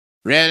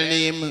Real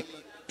name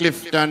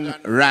Clifton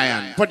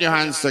Ryan. Put your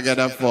hands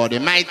together for the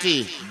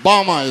mighty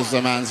Bomber is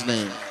the man's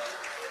name.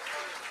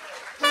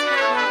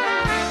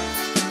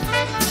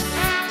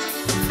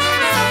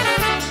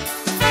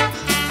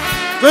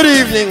 Good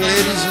evening,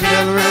 ladies and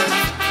gentlemen.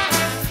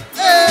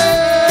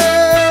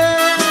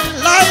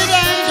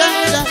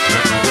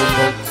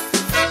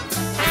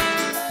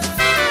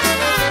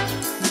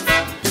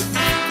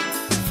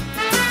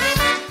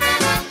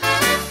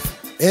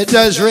 It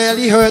does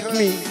really hurt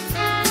me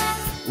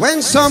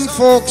when some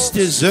folks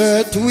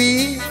desert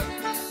we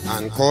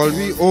and call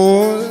we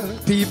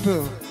old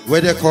people. Where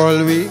they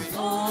call we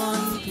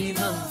old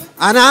people.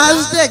 And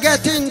as they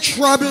get in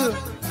trouble,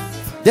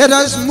 they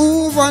just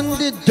move on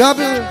the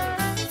double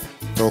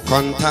to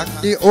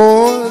contact the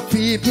old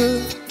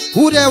people.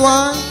 Who they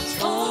want?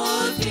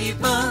 Old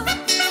people.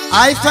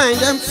 I find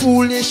them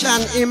foolish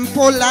and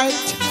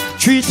impolite,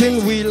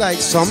 treating we like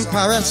some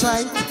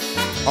parasite.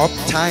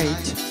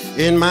 Uptight.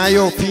 In my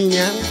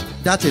opinion,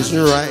 that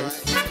isn't right.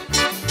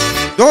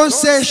 Don't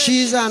say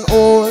she's an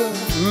old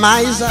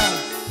miser,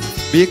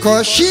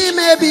 because she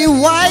may be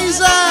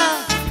wiser.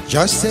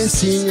 Just say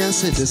senior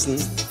citizen.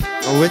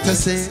 Or what to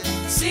say?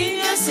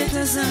 Senior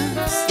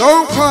citizens.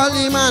 Don't call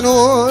him an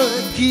old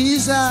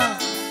geezer.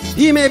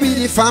 He may be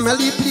the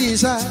family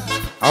pleaser.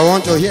 I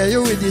want to hear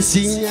you with the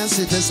senior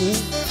citizen.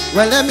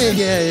 Well, let me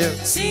hear you.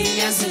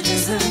 Senior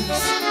citizens.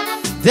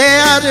 They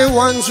are the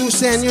ones who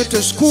send you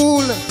to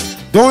school.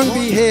 Don't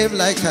behave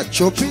like a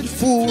stupid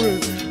fool.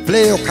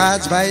 Play your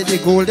cards by the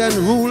golden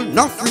rule.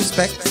 Enough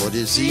respect for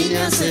the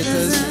senior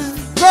citizens.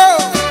 Go!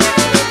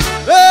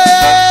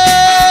 Hey!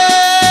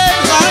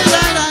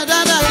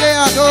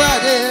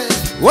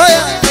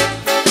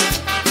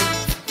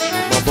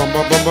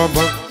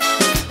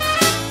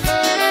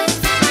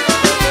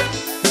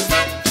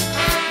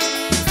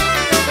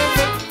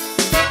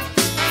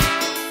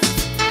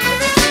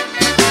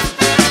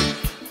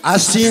 A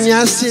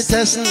senior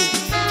citizen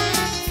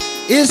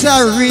is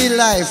a real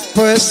life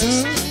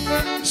person,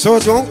 so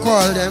don't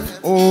call them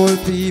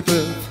old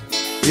people.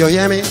 You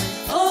hear me?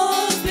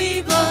 Old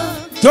people.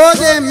 Though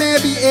they may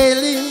be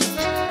ailing,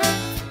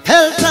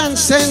 health and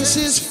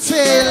senses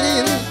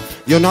failing,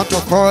 you're not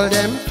to call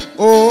them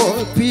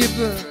old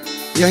people.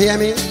 You hear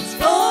me?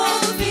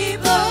 Old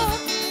people.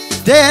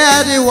 They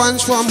are the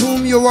ones from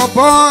whom you were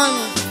born.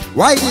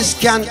 Why this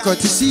scant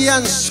courtesy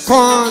and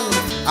scorn?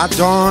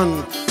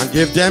 Adorn and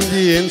give them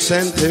the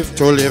incentive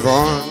to live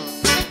on.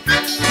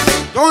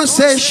 Don't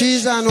say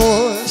she's an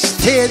old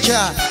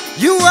stager.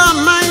 You are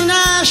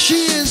minor,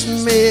 she is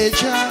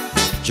major.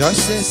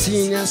 Just say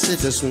senior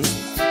citizen.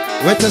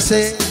 What to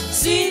say?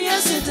 Senior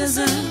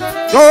citizen.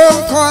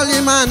 Don't call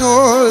him an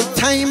old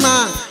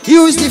timer. He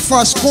was the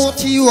first coat,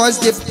 he was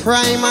the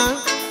primer.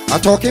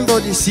 I'm talking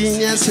about the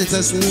senior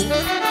citizen.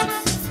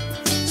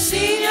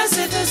 Senior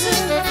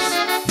citizen.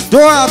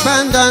 Don't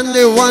abandon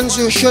the ones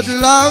you should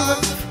love.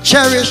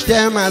 Cherish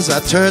them as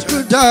a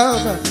turtle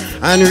dove,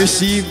 and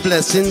receive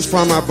blessings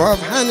from above,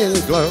 hand in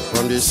glove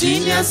from the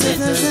senior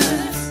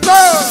citizens. Go!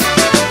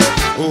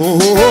 Oh,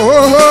 oh, oh,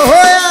 oh,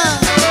 oh, yeah!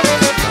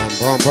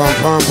 Bum, bum,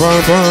 bum,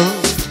 bum, bum.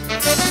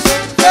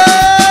 Yeah!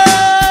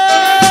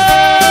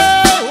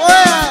 Oh,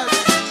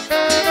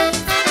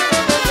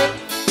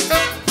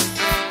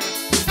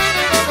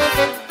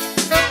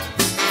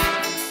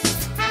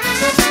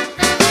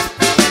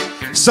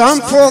 yeah!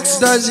 Some folks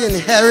does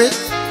inherit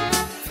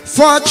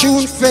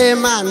fortune,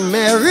 fame, and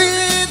merit.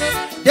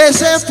 They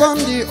say from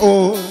the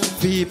old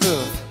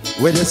people.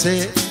 Where they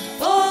say?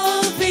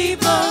 Old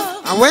people.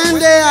 And when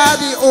they are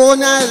the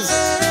owners,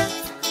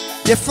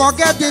 they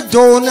forget the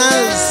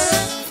donors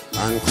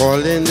and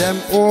calling them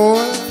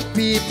old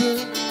people.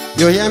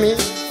 You hear me?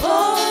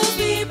 Old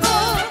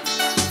people.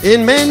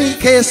 In many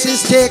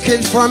cases, take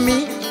it from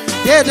me,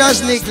 they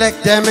just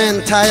neglect them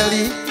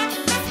entirely.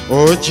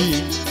 Oh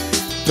gee,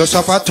 to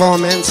suffer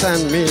torments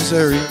and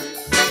misery.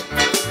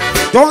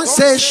 Don't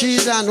say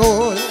she's an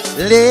old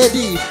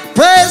lady.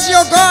 Praise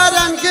your God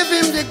and give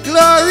him the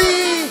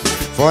glory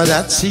for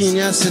that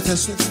senior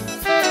citizen.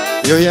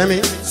 You hear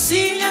me?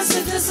 Senior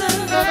citizen.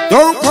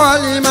 Don't call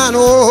him an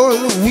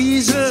old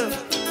weasel.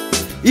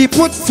 He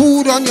put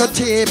food on your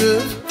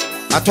table.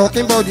 I'm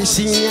talking about the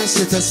senior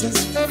citizen.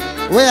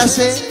 Where I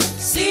say?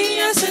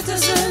 Senior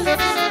citizen.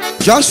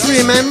 Just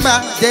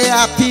remember, they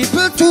are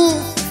people too.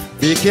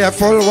 Be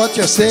careful what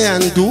you say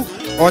and do,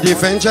 or the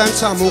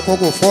vengeance of Moko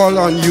will fall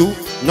on you.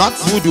 Not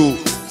voodoo.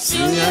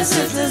 Senior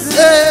citizen.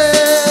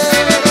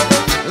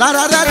 Hey. La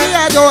da da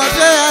da da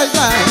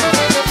da.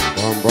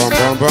 Bum bum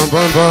bum bum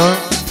bum bum.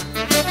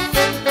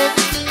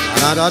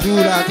 La da do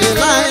da da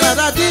la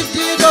da di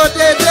di do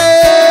de de.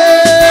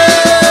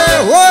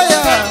 Oh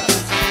yeah.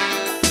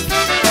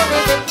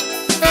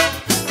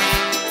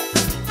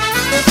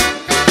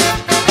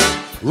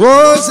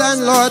 Rose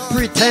and Lord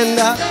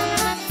Pretender,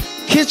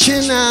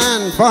 Kitchen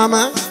and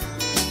Bomber,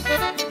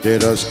 they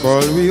just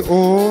call we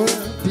old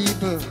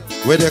people.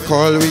 Where they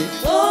call we?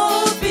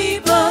 Old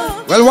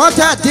people. Well, what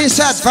a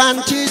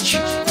disadvantage.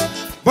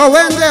 But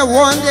when they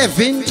want the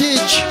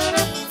vintage,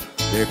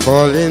 they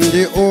call in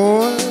the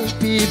old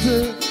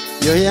people.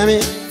 You hear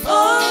me?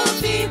 All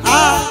people.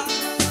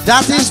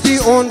 That is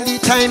the only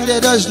time they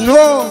does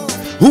know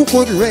who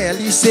could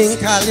really sing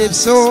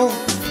calypso.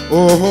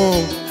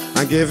 Oh,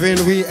 and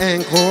giving we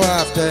encore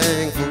after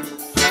encore.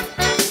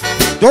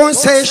 Don't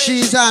say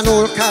she's an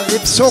old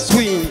calypso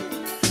queen,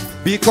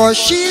 because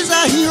she's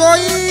a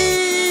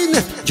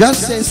heroine.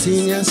 Just say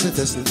senior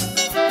citizen.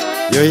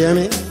 You hear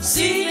me?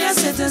 Senior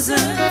citizen.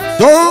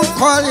 Don't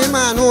call him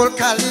an old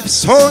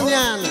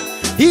calypsonian.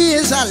 He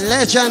is a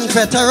legend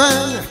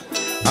veteran.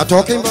 I'm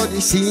talking about the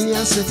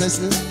senior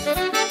citizen.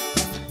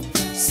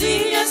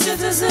 Senior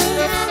citizen.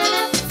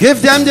 Give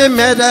them the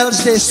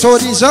medals they so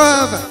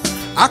deserve,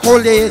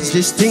 accolades,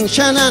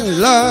 distinction and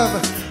love.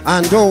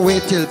 And don't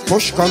wait till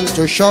push comes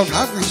to shove.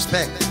 Have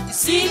respect.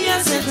 Senior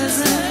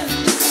citizen.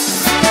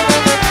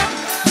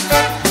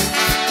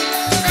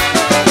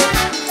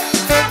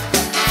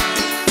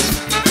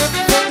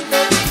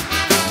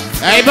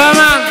 Hey,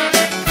 Bama.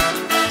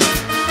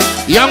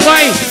 Young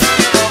boy.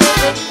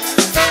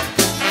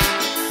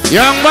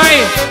 Young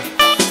boy.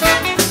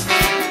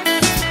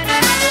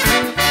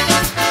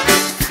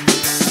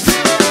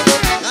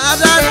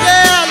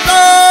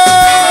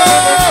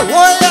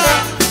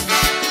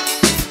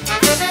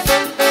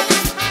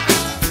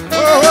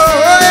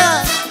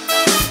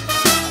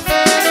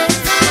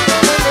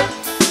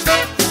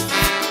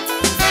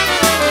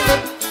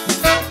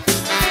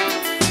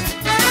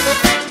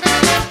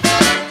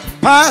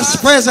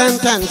 Past,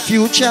 present, and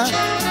future,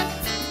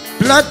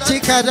 blood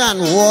thicker than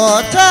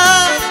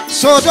water.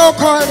 So don't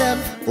call them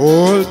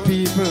old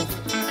people.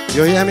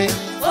 You hear me?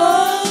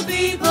 Old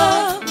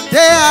people.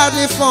 They are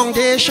the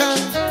foundation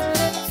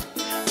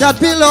that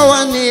build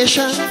our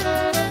nation.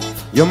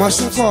 You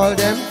mustn't call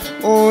them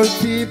old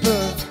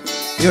people.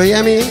 You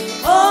hear me?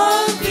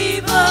 Old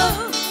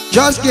people.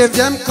 Just give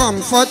them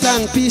comfort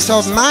and peace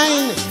of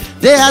mind.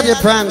 They are the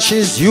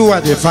branches, you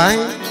are the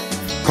vine.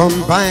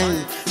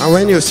 Combine, and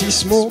when you see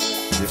smoke,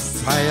 the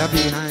fire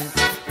behind.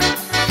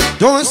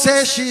 Don't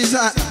say she's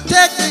a,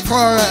 take the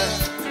chorus.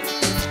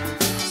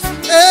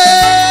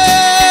 Hey!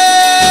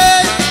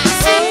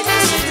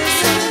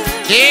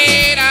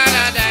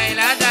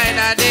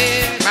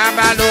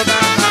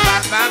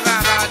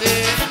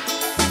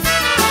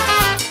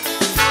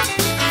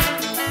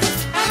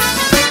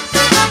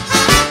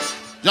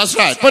 Just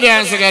right. Put your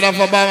hands together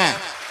for Bama.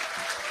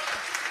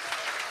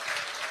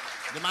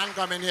 The man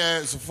coming here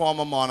is a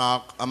former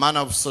monarch, a man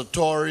of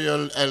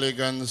sartorial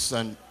elegance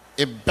and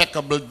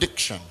impeccable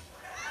diction.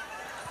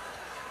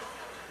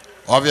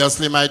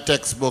 Obviously, my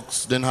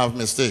textbooks didn't have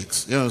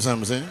mistakes. You know what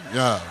I'm saying?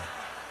 Yeah.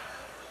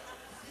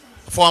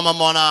 A former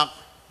monarch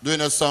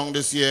doing a song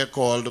this year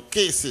called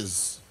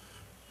Cases.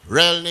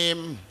 Real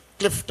name,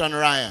 Clifton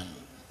Ryan.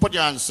 Put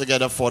your hands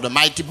together for the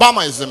mighty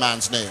Bomber is the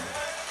man's name.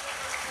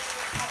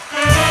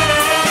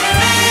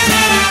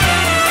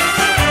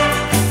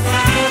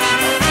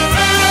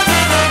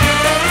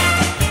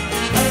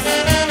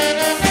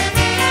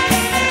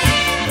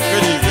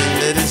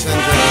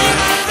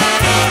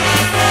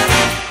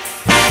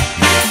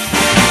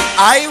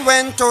 I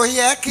went to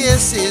hear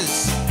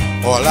cases,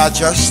 all our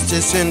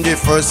justice in the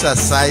first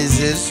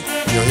assizes.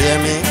 You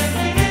hear me?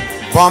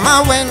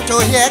 Bomber went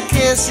to hear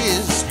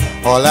cases,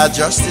 all our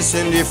justice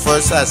in the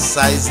first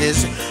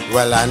assizes.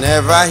 Well, I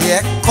never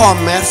hear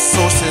comments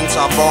so since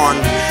I born.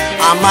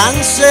 A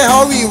man say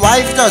how his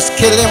wife does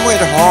kill him with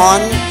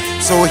horn.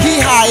 So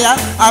he hire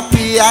a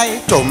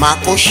PI to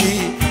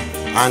Makoshi,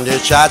 and they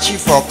charge him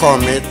for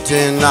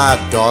committing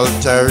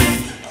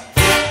adultery.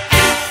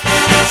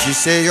 She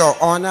say, Your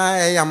Honor,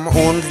 I am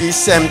only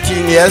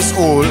 17 years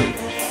old.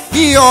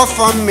 He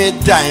offer me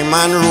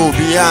diamond,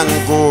 ruby and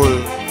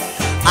gold.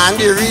 And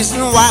the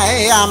reason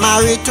why I'm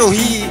married to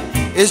he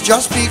is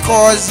just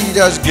because he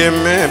does give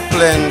me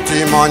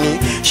plenty money.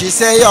 She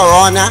say, Your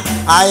Honor,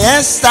 I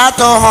ain't start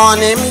to horn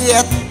him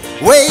yet.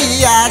 What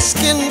he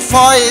asking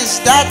for is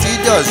that he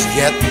does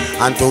get.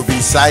 And to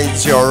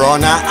besides, Your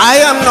Honor, I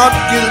am not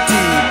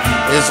guilty.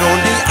 It's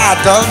only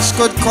adults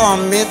could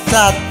commit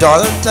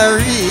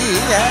adultery.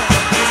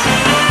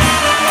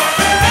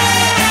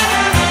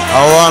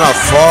 I wanna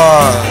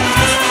fall.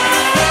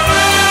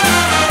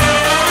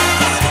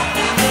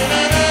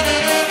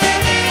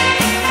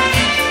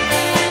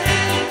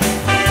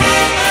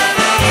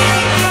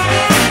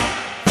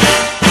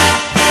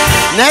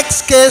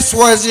 Next case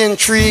was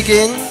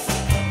intriguing.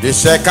 The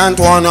second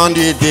one on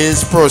the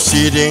day's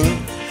proceeding.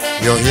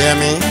 You hear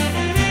me?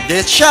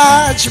 They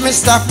charge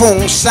Mr.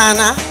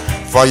 Pungsana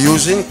for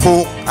using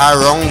coke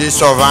around the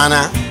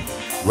savannah.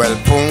 Well,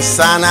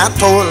 Pungsana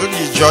told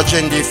the judge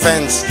in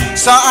defense,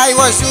 so I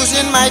was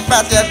using my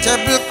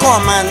palatable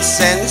common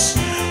sense.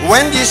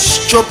 When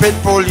this stupid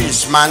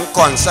policeman,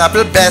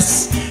 Constable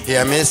Bess,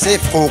 hear me say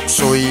coke,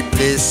 so he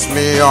placed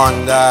me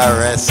under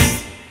arrest.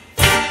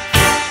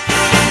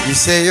 He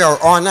say,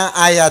 Your Honor,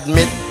 I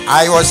admit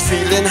I was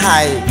feeling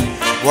high.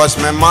 Was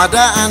my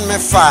mother and my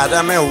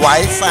father, my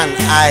wife and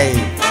I.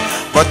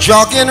 But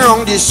jogging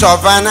around the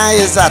savannah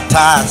is a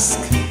task.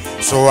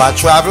 So I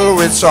travel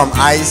with some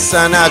ice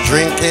and a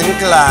drinking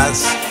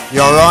glass.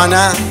 Your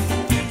Honor,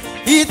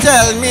 he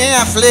tell me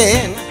a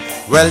flame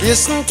Well,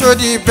 listen to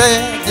the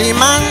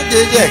man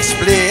did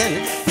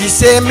explain. He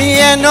say, me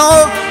and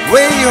know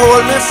where he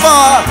hold me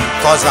for,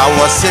 cause I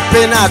was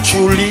sipping a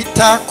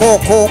 2-liter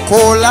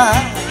Coca-Cola.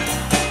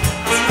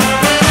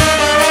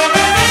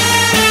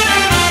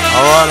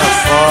 I wanna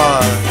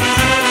fall.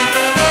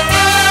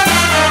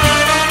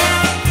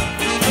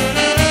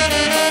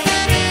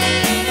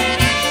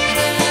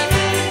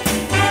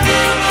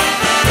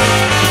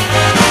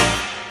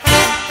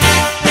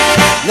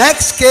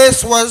 Next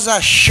case was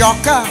a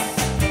shocker.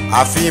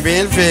 A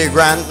female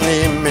vagrant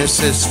named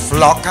Mrs.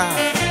 Flocker.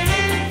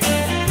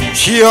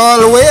 She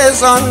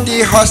always on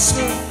the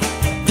hustle,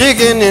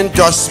 digging in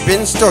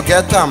dustbins to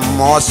get a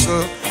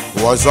morsel.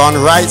 Was on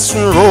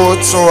Wrightson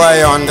Road, so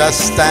I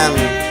understand.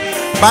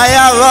 By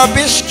a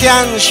rubbish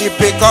can, she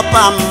pick up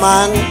a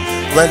man.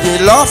 Well, the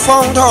law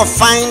found her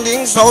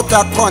findings out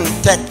of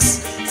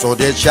context, so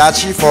they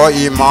charge her for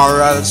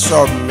immoral,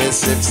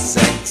 submissive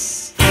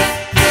sex.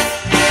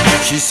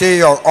 She say,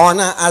 Your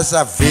Honor, as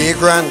a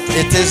vagrant,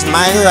 it is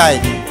my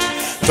right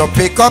to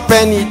pick up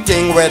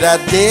anything, whether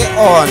day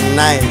or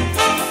night.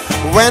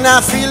 When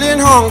I'm feeling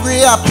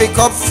hungry, I pick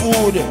up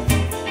food.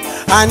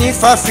 And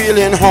if I'm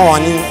feeling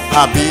horny,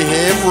 I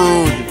behave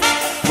rude.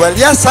 Well,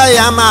 yes, I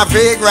am a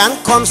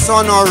vagrant, come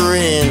sun or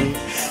rain,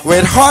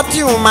 with hot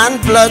human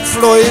blood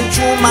flowing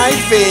through my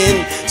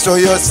vein.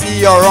 So you see,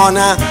 Your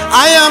Honor,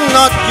 I am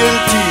not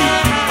guilty.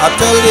 I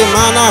tell the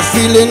man I'm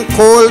feeling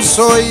cold,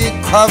 so he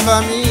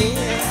cover me.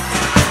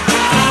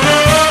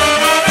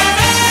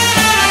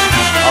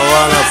 I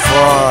wanna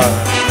fall.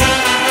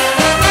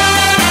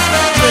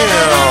 Sing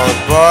it out,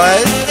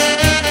 boys.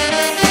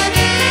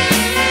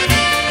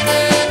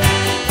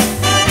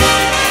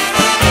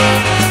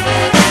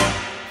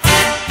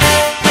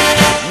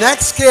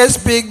 Next case,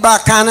 Big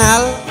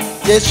Bacchanal.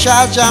 They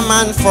charge a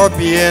man for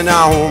being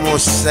a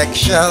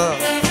homosexual.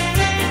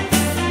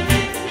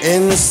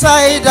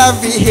 Inside a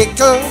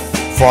vehicle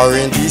for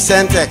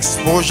indecent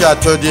exposure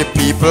to the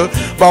people.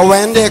 But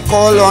when they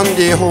call on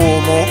the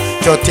homo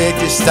to take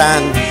his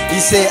stand, he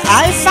say,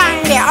 I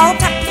find the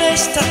outer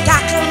place to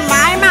tackle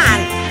my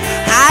man.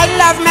 I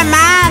love my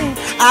man,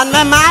 and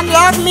my man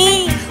love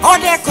me. Or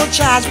they could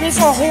charge me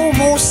for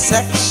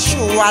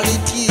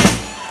homosexuality.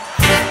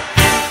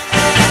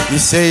 He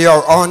say,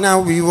 Your Honor,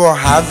 we were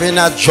having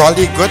a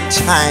jolly good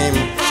time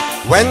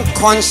when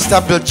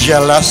Constable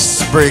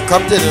Jealous break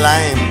up the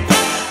line.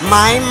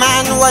 My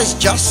man was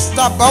just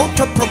about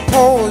to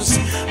propose,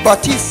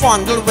 but he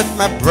fondled with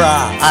my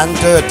bra and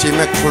dirty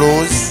my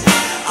clothes.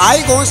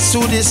 I go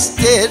sue the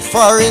state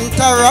for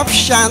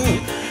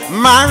interruption,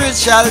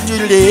 marital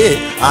delay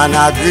and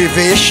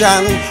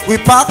aggravation. We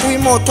park we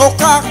motor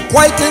car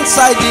quite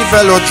inside the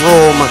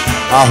velodrome.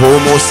 A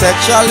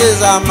homosexual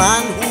is a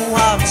man who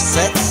have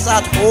sex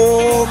at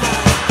home.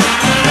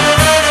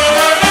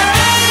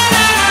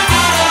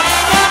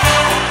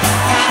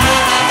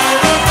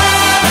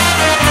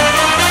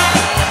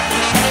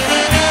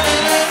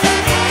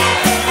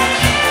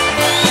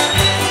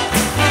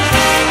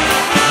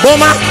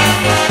 Boma!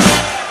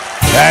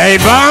 Hey,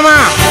 Boma!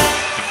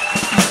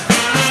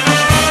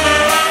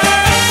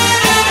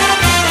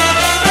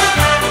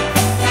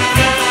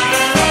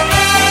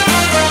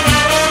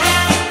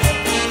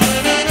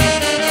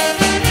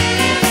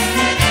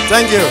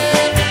 Thank you.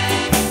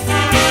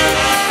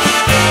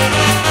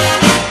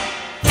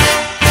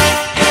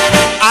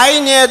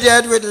 I near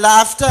dead with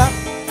laughter.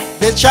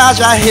 They charge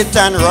a hit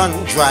and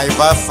run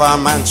driver for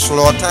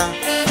manslaughter.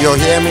 You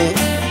hear me?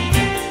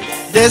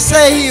 They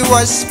say he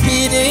was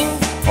speeding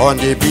on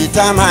the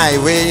Beetham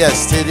Highway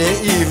yesterday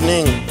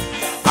evening.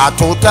 A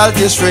total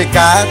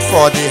disregard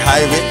for the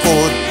highway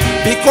code,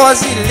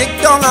 because he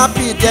licked on a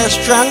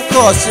pedestrian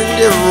crossing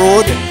the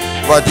road.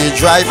 But the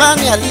driver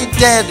nearly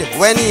dead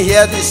when he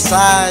heard the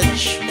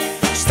sarge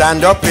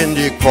stand up in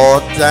the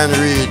court and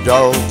read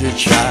out the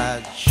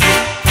charge.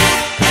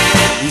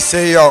 He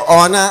say, Your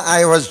Honor,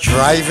 I was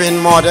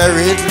driving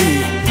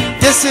moderately.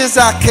 This is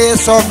a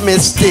case of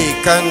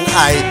mistaken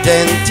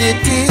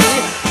identity.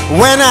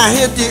 When I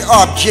hit the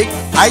object,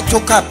 I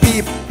took a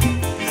peep.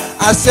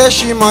 I said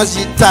she must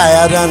be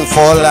tired and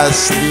fall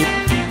asleep.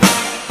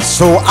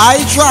 So I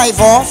drive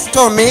off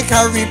to make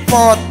a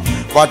report,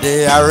 but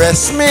they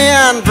arrest me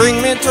and bring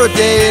me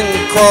today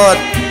in court.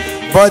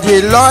 But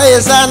the law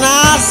is an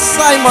ass,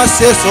 I must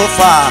say so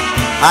far.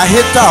 I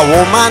hit a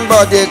woman,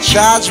 but they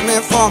charge me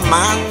for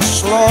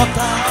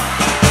manslaughter.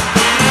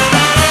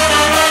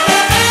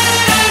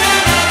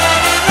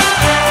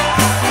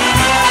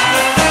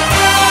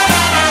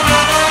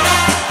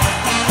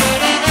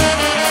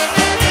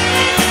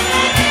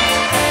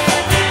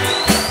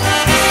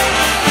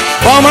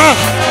 Boma!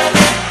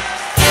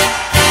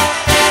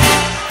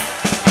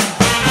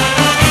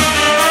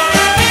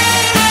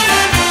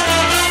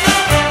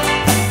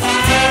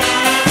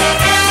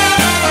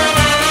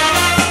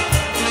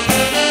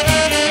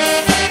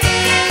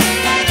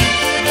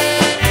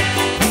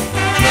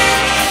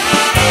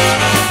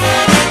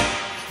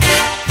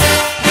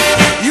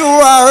 You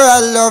are a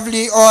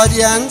lovely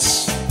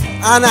audience,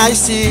 and I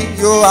see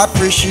you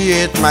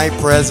appreciate my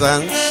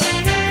presence.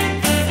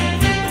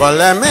 But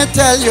let me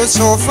tell you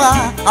so far,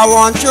 I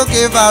want to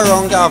give a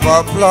round of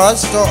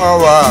applause to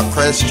our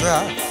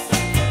orchestra.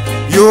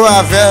 You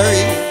are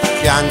very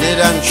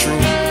candid and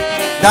true.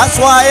 That's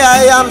why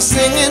I am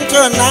singing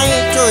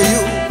tonight to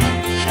you.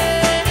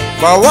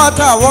 But what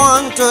I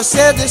want to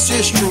say, this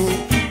is true.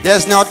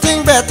 There's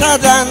nothing better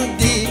than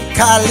the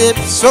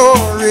Calypso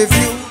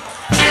Review.